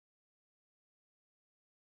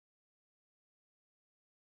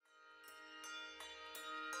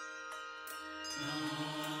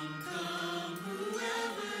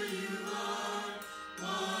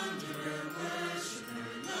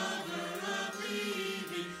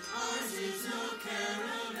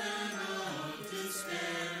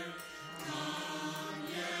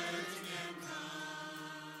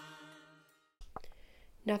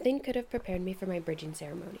Nothing could have prepared me for my bridging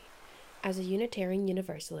ceremony. As a Unitarian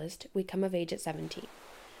Universalist, we come of age at 17.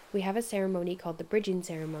 We have a ceremony called the bridging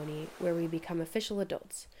ceremony where we become official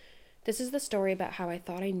adults. This is the story about how I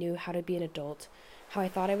thought I knew how to be an adult, how I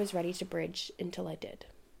thought I was ready to bridge until I did.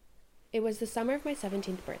 It was the summer of my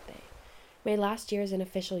 17th birthday, my last year as an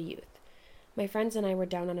official youth. My friends and I were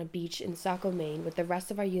down on a beach in Saco, Maine with the rest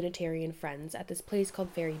of our Unitarian friends at this place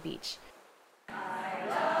called Ferry Beach.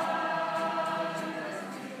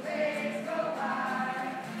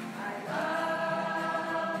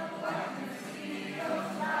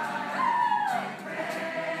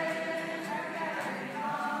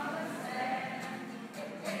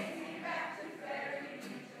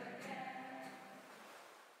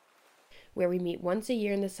 Where we meet once a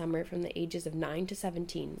year in the summer from the ages of 9 to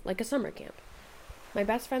 17, like a summer camp. My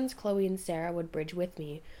best friends Chloe and Sarah would bridge with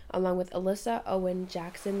me, along with Alyssa, Owen,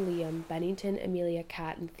 Jackson, Liam, Bennington, Amelia,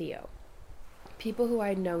 Kat, and Theo. People who I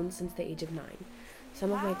had known since the age of 9,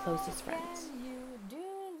 some of my closest friends. How can you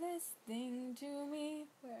do this thing to me?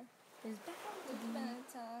 Where is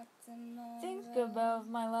think about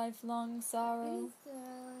my lifelong sorrow.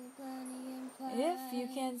 If you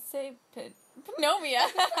can't say pneumonia,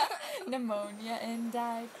 pneumonia and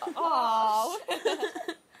died. Oh,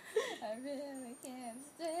 I really can't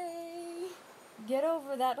stay. Get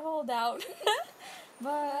over that holdout.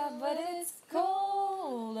 but it's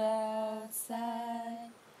cold outside.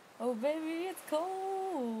 Oh baby, it's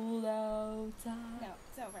cold outside. No,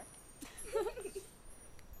 it's over.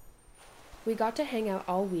 We got to hang out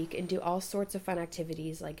all week and do all sorts of fun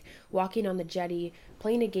activities like walking on the jetty,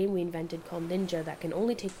 playing a game we invented called Ninja that can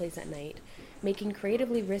only take place at night, making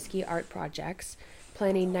creatively risky art projects,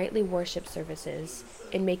 planning nightly worship services,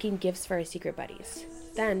 and making gifts for our secret buddies.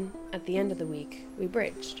 Then, at the end of the week, we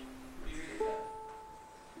bridged.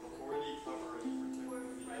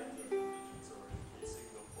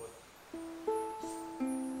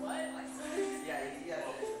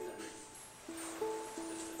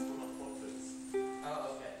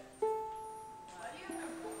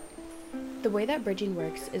 The way that bridging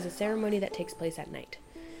works is a ceremony that takes place at night.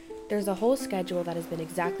 There's a whole schedule that has been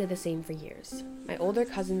exactly the same for years. My older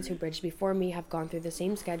cousins who bridged before me have gone through the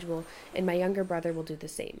same schedule, and my younger brother will do the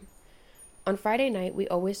same. On Friday night, we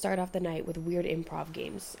always start off the night with weird improv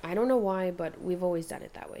games. I don't know why, but we've always done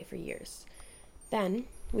it that way for years. Then,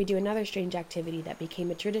 we do another strange activity that became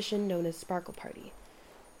a tradition known as Sparkle Party.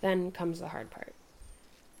 Then comes the hard part.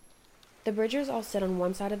 The bridgers all sit on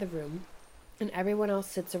one side of the room, and everyone else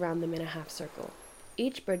sits around them in a half circle.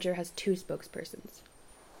 Each bridger has 2 spokespersons.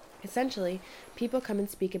 Essentially, people come and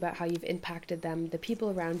speak about how you've impacted them, the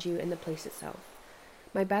people around you, and the place itself.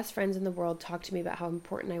 My best friends in the world talk to me about how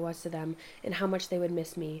important I was to them and how much they would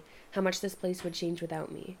miss me, how much this place would change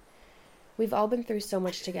without me. We've all been through so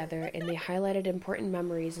much together, and they highlighted important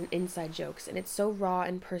memories and inside jokes, and it's so raw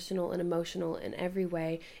and personal and emotional in every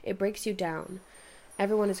way, it breaks you down.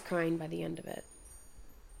 Everyone is crying by the end of it.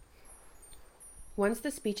 Once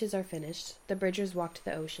the speeches are finished, the bridgers walk to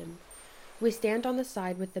the ocean. We stand on the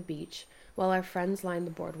side with the beach, while our friends line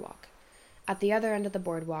the boardwalk. At the other end of the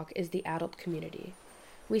boardwalk is the adult community.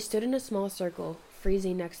 We stood in a small circle,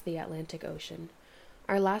 freezing next to the Atlantic Ocean.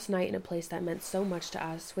 Our last night in a place that meant so much to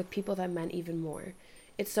us, with people that meant even more.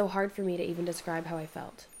 It's so hard for me to even describe how I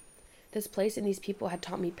felt. This place and these people had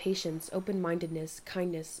taught me patience, open-mindedness,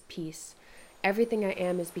 kindness, peace. Everything I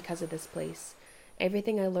am is because of this place.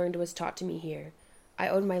 Everything I learned was taught to me here. I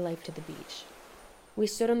owed my life to the beach. We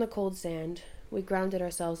stood on the cold sand, we grounded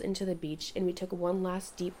ourselves into the beach, and we took one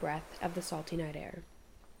last deep breath of the salty night air.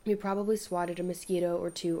 We probably swatted a mosquito or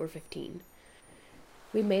 2 or 15.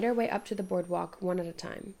 We made our way up to the boardwalk one at a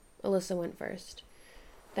time. Alyssa went first.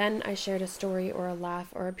 Then I shared a story or a laugh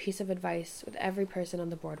or a piece of advice with every person on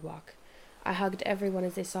the boardwalk. I hugged everyone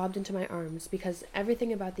as they sobbed into my arms because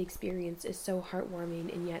everything about the experience is so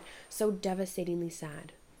heartwarming and yet so devastatingly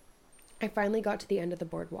sad. I finally got to the end of the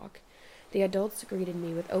boardwalk. The adults greeted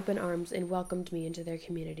me with open arms and welcomed me into their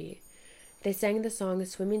community. They sang the song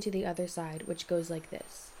Swimming to the Other Side, which goes like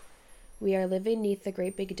this. We are living neath the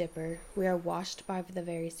great Big Dipper. We are washed by the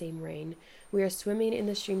very same rain. We are swimming in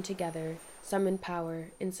the stream together, some in power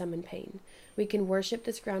and some in pain. We can worship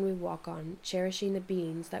this ground we walk on, cherishing the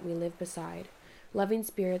beings that we live beside. Loving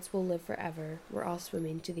spirits will live forever. We're all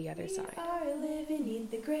swimming to the other side. We are living in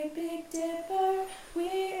the great Big Dipper.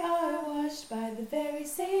 We are washed by the very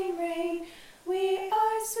same rain. We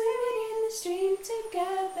are swimming in the stream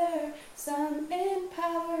together, some in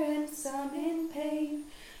power and some in pain.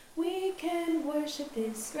 We can worship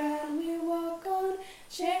this ground we walk on,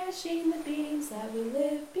 cherishing the beings that we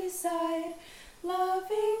live beside.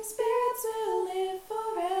 Loving spirits will live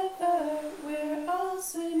forever. We're all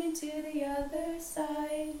swimming to the other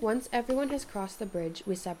side. Once everyone has crossed the bridge,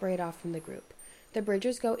 we separate off from the group. The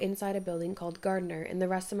bridgers go inside a building called Gardner, and the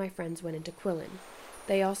rest of my friends went into Quillen.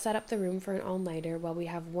 They all set up the room for an all-nighter while we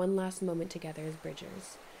have one last moment together as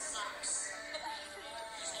bridgers.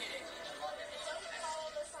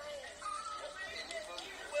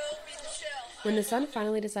 When the sun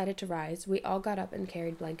finally decided to rise, we all got up and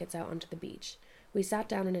carried blankets out onto the beach. We sat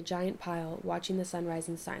down in a giant pile, watching the sunrise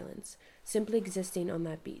in silence, simply existing on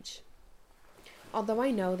that beach. Although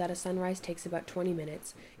I know that a sunrise takes about 20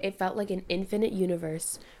 minutes, it felt like an infinite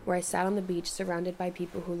universe where I sat on the beach surrounded by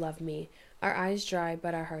people who loved me, our eyes dry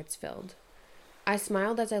but our hearts filled. I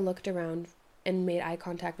smiled as I looked around and made eye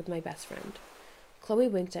contact with my best friend. Chloe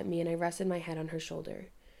winked at me and I rested my head on her shoulder.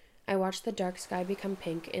 I watched the dark sky become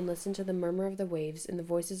pink and listened to the murmur of the waves and the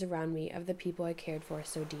voices around me of the people I cared for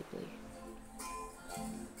so deeply.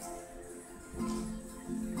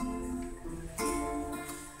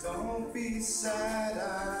 Don't be sad,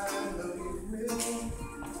 I know you will.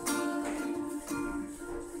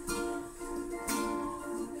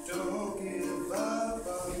 Don't give up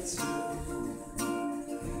until.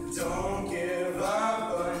 Don't give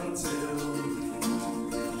up until.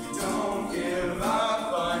 Don't give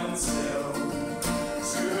up until.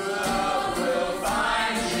 True love will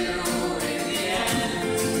find you in the end.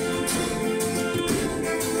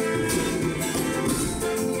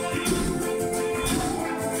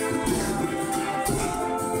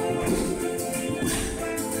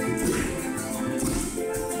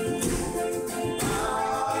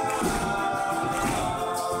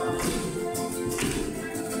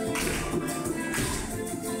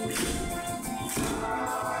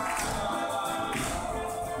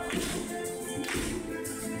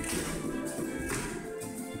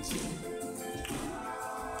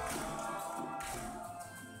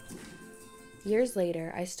 Years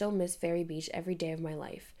later, I still miss Ferry Beach every day of my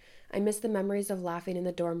life. I miss the memories of laughing in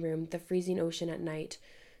the dorm room, the freezing ocean at night,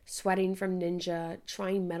 sweating from ninja,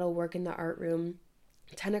 trying metal work in the art room,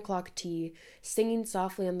 10 o'clock tea, singing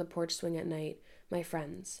softly on the porch swing at night, my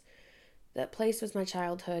friends. That place was my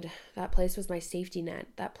childhood. That place was my safety net.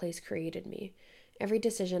 That place created me. Every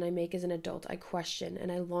decision I make as an adult, I question,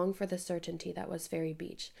 and I long for the certainty that was Ferry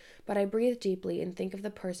Beach. But I breathe deeply and think of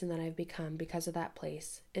the person that I've become because of that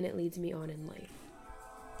place, and it leads me on in life.